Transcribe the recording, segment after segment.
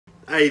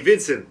Hey,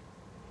 Vincent!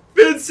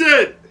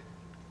 Vincent!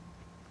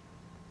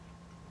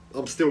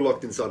 I'm still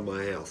locked inside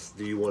my house.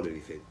 Do you want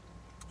anything?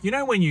 You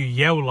know when you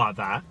yell like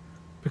that,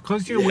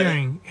 because you're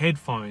wearing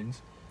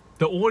headphones,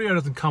 the audio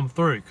doesn't come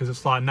through because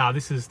it's like, nah,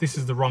 this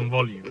is the wrong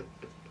volume.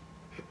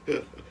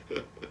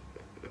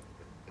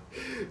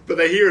 But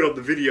they hear it on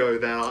the video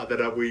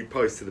that we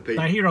post to the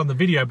people. They hear it on the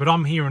video, but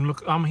I'm here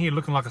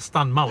looking like a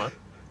stunned mullet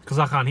because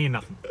I can't hear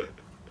nothing.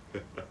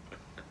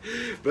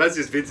 But that's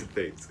just Vincent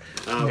things.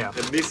 And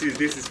this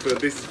is for the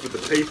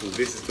people.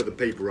 This is for the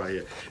people right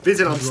here.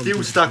 Vincent, I'm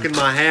still stuck in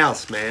my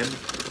house, man.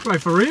 Bro,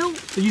 for real?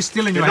 Are you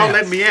still in your house? They're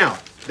not letting me out.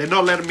 They're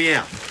not letting me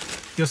out.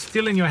 You're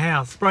still in your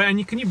house, bro.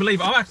 And can you believe?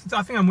 I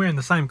think I'm wearing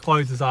the same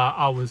clothes as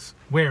I was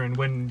wearing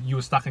when you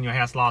were stuck in your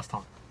house last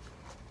time.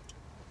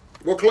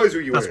 What clothes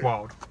were you wearing? That's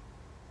wild.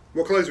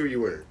 What clothes were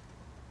you wearing?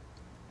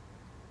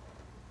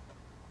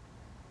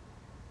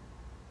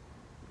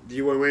 Do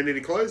you want to wear any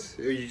clothes?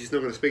 Or are you just not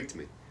going to speak to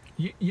me?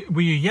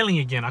 Were you yelling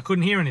again? I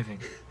couldn't hear anything.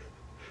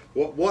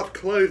 What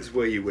clothes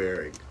were you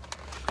wearing?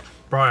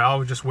 Bro, I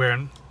was just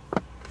wearing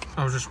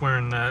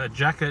a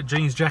jacket,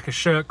 jeans jacket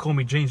shirt. Call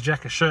me jeans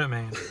jacket shirt,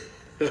 man.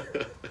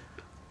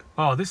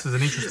 Oh, this is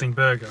an interesting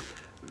burger.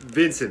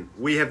 Vincent,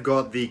 we have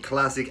got the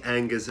classic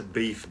Angus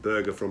beef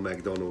burger from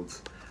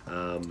McDonald's.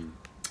 I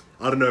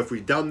don't know if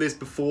we've done this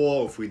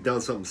before, or if we've done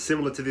something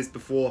similar to this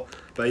before,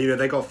 but you know,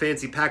 they got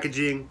fancy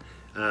packaging.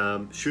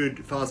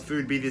 Should fast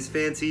food be this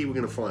fancy? We're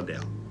gonna find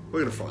out. We're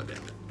gonna find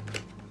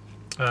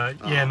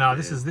out.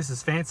 This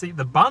is fancy.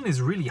 The bun is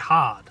really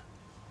hard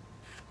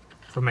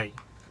for me.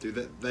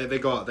 Dude, they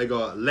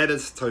got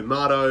lettuce,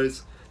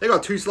 tomatoes. They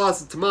got 2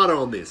 slices of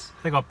tomato on this.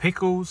 They got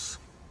pickles.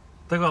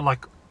 They got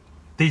like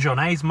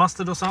Dijonnaise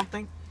mustard or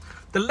something.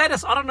 The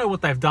lettuce, I don't know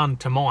what they've done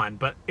to mine,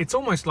 but it's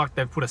almost like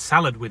they've put a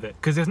salad with it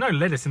because there's no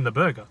lettuce in the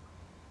burger.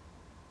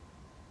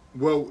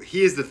 Well,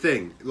 here's the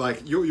thing.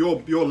 Like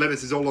your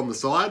lettuce is all on the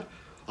side.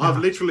 I've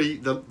literally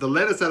the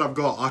lettuce that I've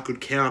got, I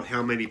could count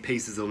how many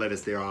pieces of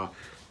lettuce there are,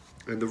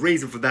 and the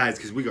reason for that is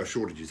because we got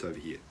shortages over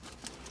here.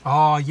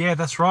 Oh yeah,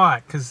 that's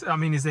right. Because I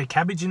mean, is there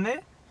cabbage in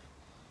there?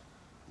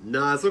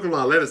 Nah, it's looking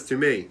like lettuce to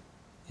me.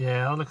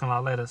 Yeah, it's looking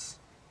like lettuce.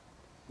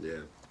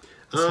 Yeah,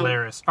 it's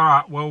hilarious. All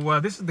right, well,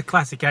 this is the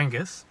classic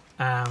Angus.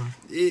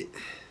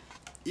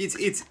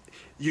 It's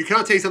you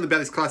can't tell you something about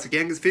this classic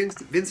Angus,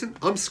 Vincent.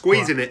 I'm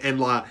squeezing it, and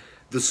like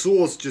the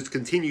sauce just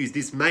continues.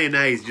 This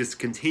mayonnaise just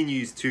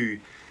continues to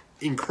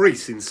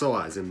increase in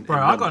size. Bro,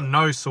 I got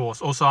no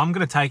sauce. Also, I'm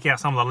gonna take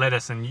out some of the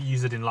lettuce and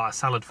use it in like a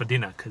salad for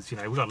dinner because you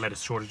know we got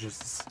lettuce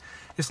shortages.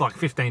 It's like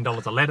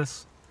 $15 a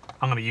lettuce.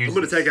 I'm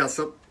gonna take out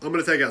some of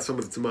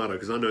the tomato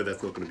because I know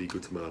that's not gonna be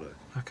good tomato.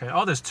 Okay.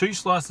 Oh, there's 2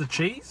 slices of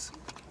cheese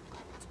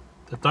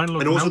that don't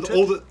look. And also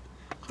melted.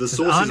 the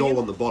sauce is all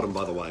on the bottom,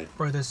 by the way.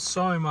 Bro, there's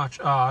so much.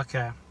 Oh,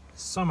 okay.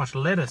 So much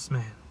lettuce,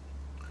 man.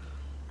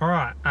 All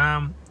right.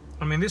 I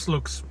mean, this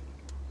looks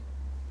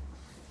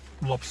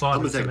lopsided.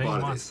 I'm gonna take a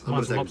bite of this. I'm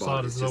gonna take a bite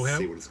of this just to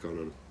see what's going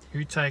on.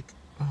 You take.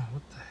 Oh,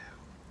 what the hell?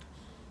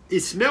 It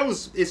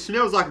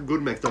smells like a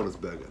good McDonald's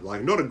burger.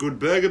 Like not a good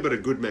burger, but a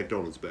good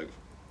McDonald's burger.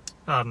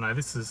 I don't know.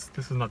 This is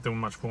not doing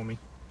much for me.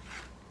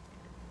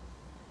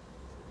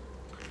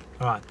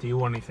 All right. Do you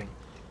want anything?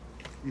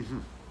 Mm-hmm.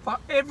 But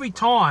every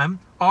time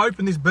I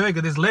open this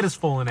burger, there's lettuce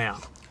falling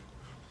out.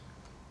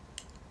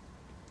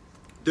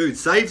 Dude,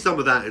 save some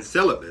of that and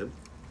sell it, man.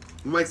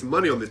 We'll make some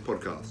money on this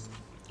podcast,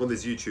 on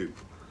this YouTube.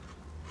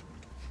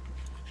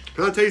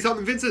 Can I tell you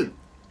something, Vincent?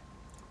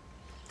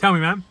 Tell me,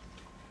 man.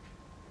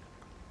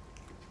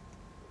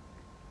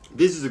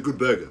 This is a good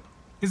burger.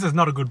 This is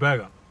not a good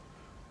burger.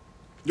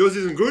 Yours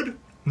isn't good?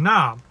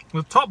 Nah.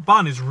 The top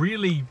bun is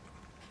really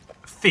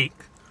thick.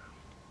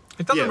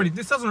 It doesn't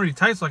this doesn't really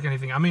taste like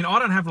anything. I mean, I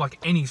don't have like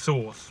any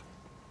sauce.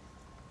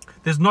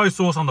 There's no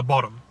sauce on the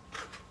bottom.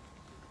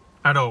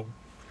 At all.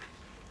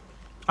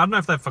 I don't know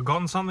if they've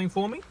forgotten something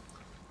for me.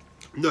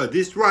 No,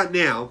 this right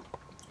now,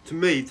 to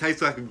me,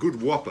 tastes like a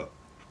good Whopper.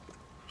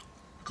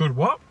 Good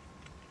what?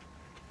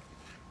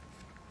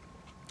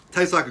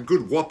 Tastes like a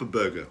good Whopper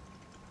burger.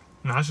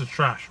 No, this is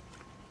trash.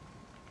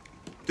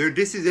 Dude,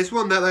 this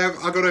one that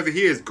I got over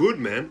here is good,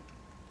 man.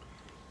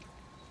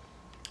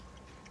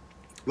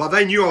 Like,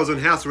 they knew I was on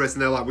house arrest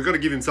and they're like, we got to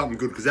give him something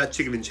good because that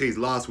chicken and cheese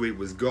last week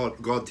was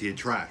God tier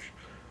trash.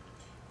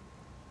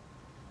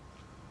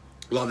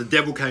 Like, the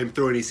devil came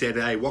through and he said,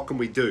 hey, what can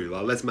we do?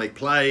 Like, let's make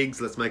plagues,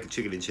 let's make a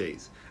chicken and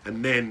cheese.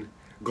 And then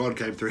God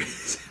came through and he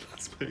said,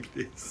 let's make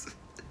this.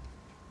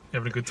 You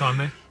having a good time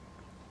there?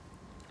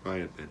 I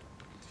am, man.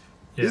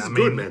 Yeah, this is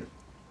good, man.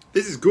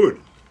 This is good.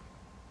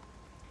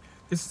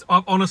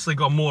 I've honestly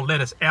got more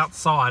lettuce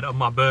outside of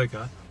my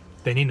burger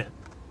than in it.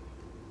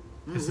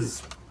 This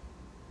is...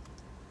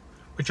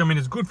 Which, I mean,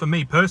 is good for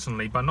me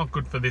personally, but not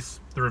good for the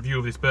review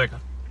of this burger.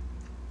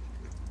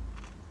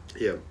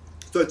 Yeah.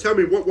 So tell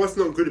me, what's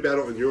not good about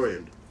it on your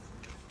end?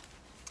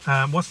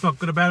 What's not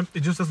good about it? It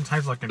just doesn't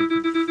taste like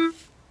anything.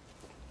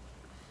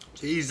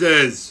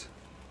 Jesus.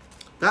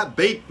 That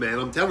beep, man,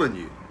 I'm telling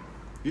you.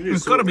 You need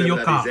it's got to be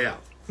your car.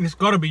 Out. It's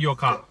got to be your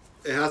car.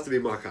 It has to be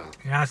my car.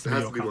 It has to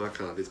be my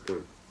car at this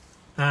point.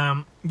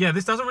 Yeah,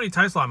 this doesn't really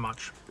taste like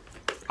much.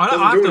 I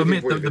have to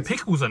admit, the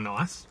pickles are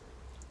nice,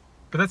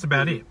 but that's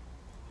about it.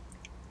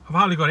 I've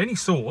hardly got any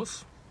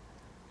sauce,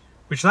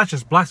 which that's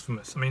just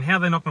blasphemous. I mean, how are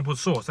they not going to put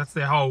sauce? That's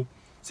their whole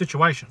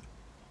situation.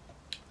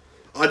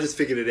 I just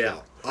figured it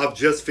out. I've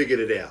just figured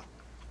it out.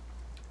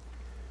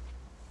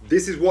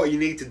 This is what you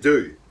need to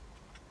do.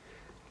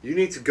 You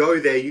need to go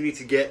there. You need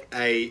to get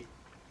a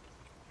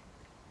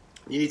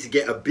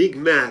Big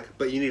Mac,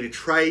 but you need to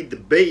trade the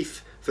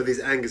beef for this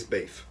Angus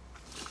beef.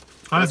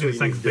 I don't think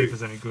this Angus beef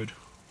is any good.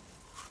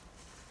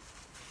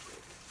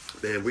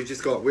 Man, we're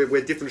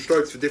different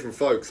strokes for different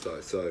folks, though.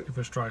 So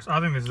different strokes.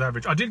 I think this is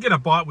average. I did get a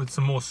bite with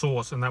some more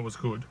sauce, and that was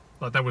good.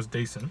 Like, that was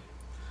decent.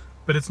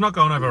 But it's not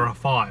going over a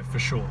 5 for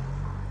sure.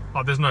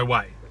 Like, there's no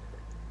way.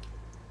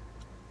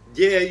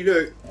 Yeah, you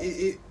know,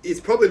 it's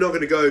probably not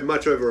going to go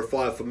much over a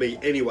 5 for me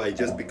anyway,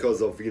 just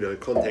because of, you know,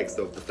 context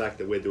of the fact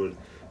that we're doing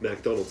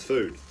McDonald's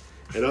food.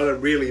 And I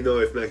don't really know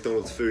if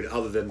McDonald's food,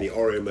 other than the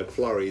Oreo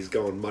McFlurry, is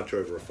going much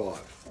over a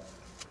 5.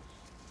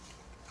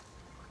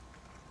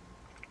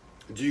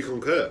 Do you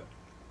concur?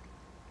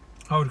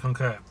 I would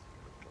concur.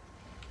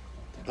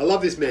 I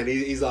love this man.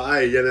 He's like,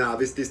 hey, you know,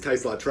 this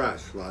tastes like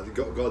trash. Like,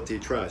 God tier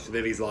trash. And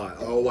then he's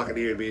like, all I can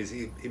hear him is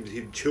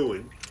him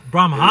chewing.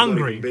 Bro, I'm hungry. He's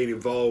not even being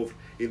involved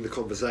in the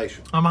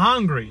conversation. I'm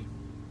hungry.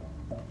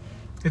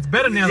 It's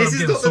better now that I'm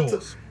getting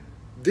sauce.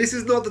 This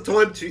is not the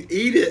time to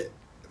eat it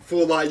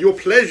for, like, your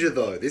pleasure,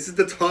 though. This is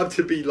the time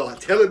to be, like,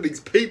 telling these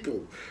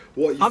people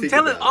what you think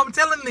about. I'm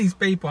telling these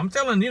people. I'm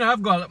telling, you know,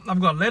 I've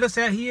got lettuce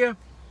out here.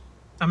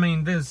 I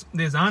mean, there's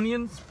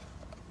onions.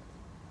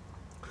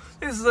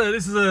 This is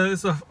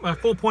a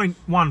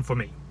 4.1 for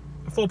me.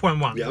 A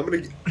 4.1. Yeah, I'm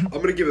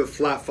gonna give it a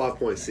flat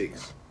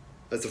 5.6.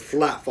 That's a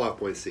flat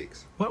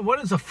 5.6. What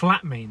does a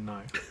flat mean,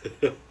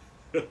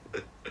 though?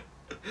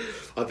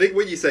 I think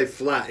when you say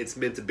flat, it's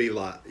meant to be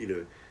like, you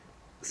know,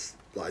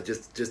 like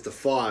just a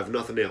 5,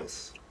 nothing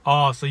else.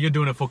 Oh, so you're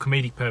doing it for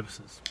comedic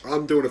purposes?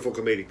 I'm doing it for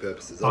comedic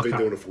purposes. I've been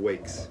doing it for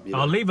weeks. You know?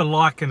 I'll leave a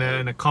like and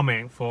a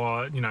comment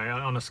for, you know,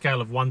 on a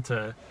scale of 1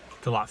 to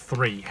like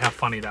 3, how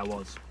funny that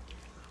was.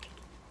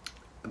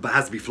 But it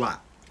has to be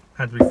flat.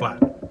 Had to be flat.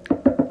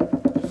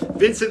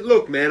 Vincent,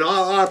 look, man,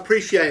 I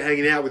appreciate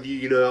hanging out with you.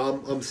 You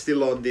know, I'm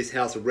still on this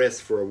house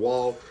arrest for a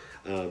while.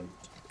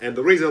 And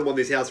the reason I'm on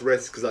this house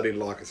arrest is because I didn't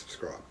like and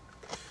subscribe.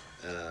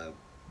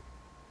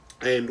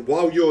 And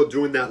while you're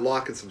doing that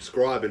like and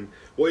subscribe, and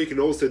what you can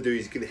also do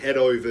is you can head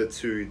over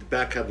to the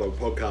Back Catalogue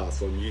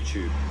podcast on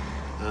YouTube.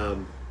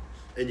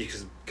 And you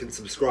can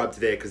subscribe to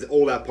there, because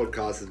all our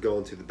podcasts have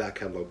gone to the Back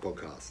Catalogue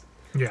podcast.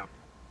 Yeah.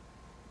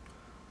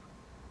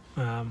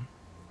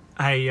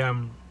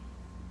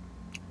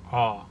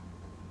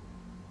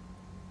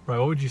 Bro,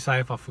 what would you say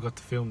if I forgot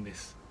to film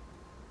this?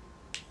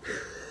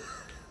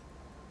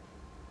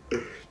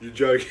 You're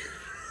joking.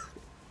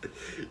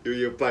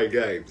 You're playing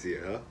games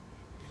here, huh?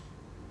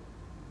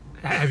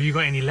 Have you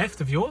got any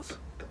left of yours?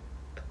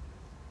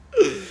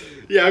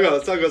 Yeah, I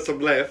got some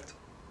left.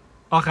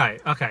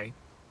 Okay.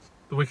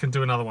 We can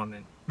do another one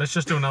then. Let's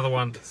just do another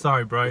one.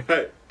 Sorry, bro.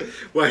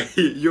 Wait,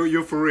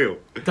 you're for real?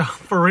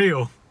 For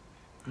real.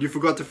 You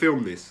forgot to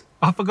film this?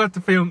 I forgot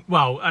to film.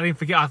 Well, I didn't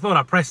forget. I thought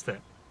I pressed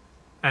it.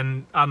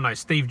 And, I don't know,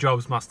 Steve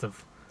Jobs must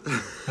have.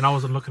 And I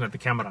wasn't looking at the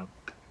camera.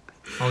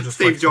 I was just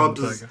Steve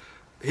Jobs,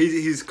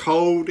 his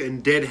cold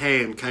and dead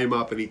hand came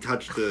up and he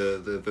touched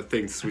the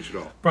thing to switch it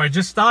off. Bro,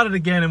 just start it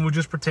again and we'll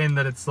just pretend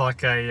that it's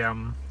like a,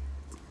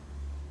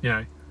 you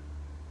know,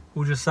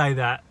 we'll just say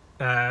that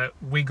I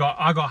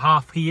got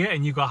half here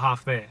and you got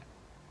half there.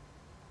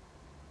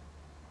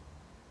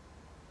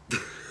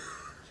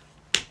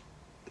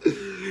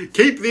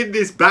 Keep in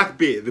this back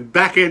bit, the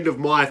back end of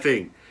my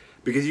thing,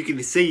 because you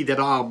can see that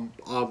I'm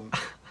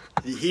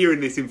hearing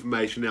this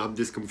information now. I'm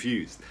just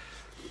confused.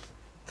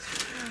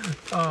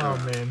 Oh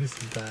man, this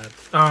is bad.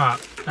 All right,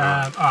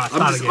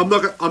 start again. I'm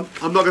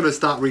not going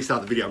to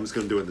restart the video. I'm just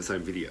going to do it in the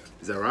same video.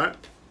 Is that right?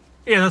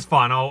 Yeah, that's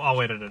fine.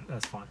 I'll edit it.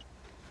 That's fine.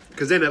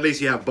 Because then at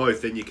least you have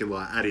both. Then you can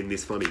like add in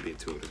this funny bit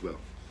to it as well.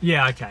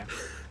 Yeah. Okay.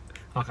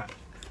 Okay.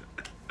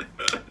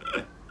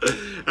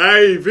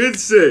 Hey,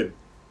 Vincent.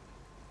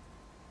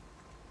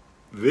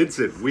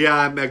 Vincent, we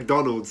are at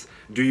McDonald's.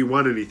 Do you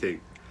want anything?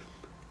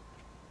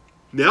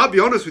 Now, I'll be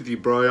honest with you,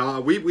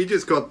 bro. We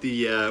just got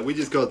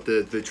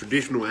the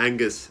traditional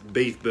Angus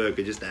beef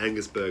burger, just the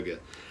Angus burger,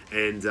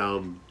 and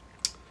I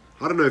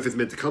don't know if it's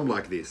meant to come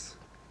like this.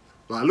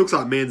 Like, it looks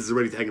like Mans is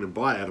already taking a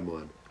bite out of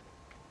mine.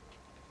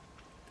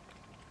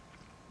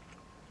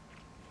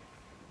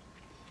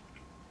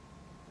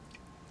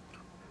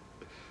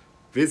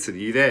 Vincent, are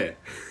you there?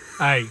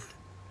 Hey,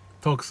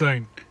 talk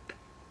soon.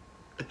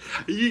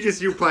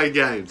 You play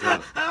games, huh?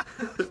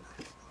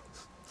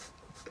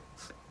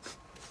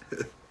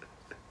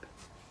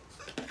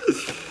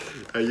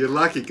 Hey, you're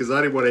lucky because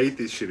I didn't want to eat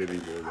this shit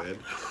anymore, man.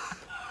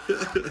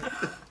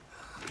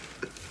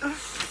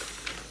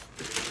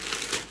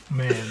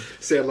 Man.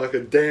 Sound like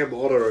a damn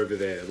otter over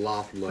there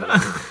laughing like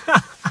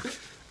that.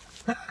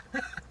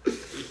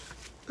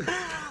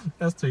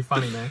 That's too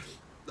funny, man.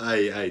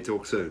 Hey,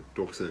 talk soon.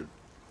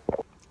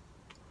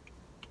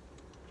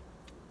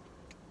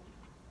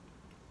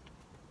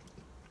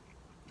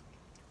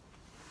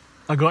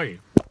 I got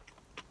you.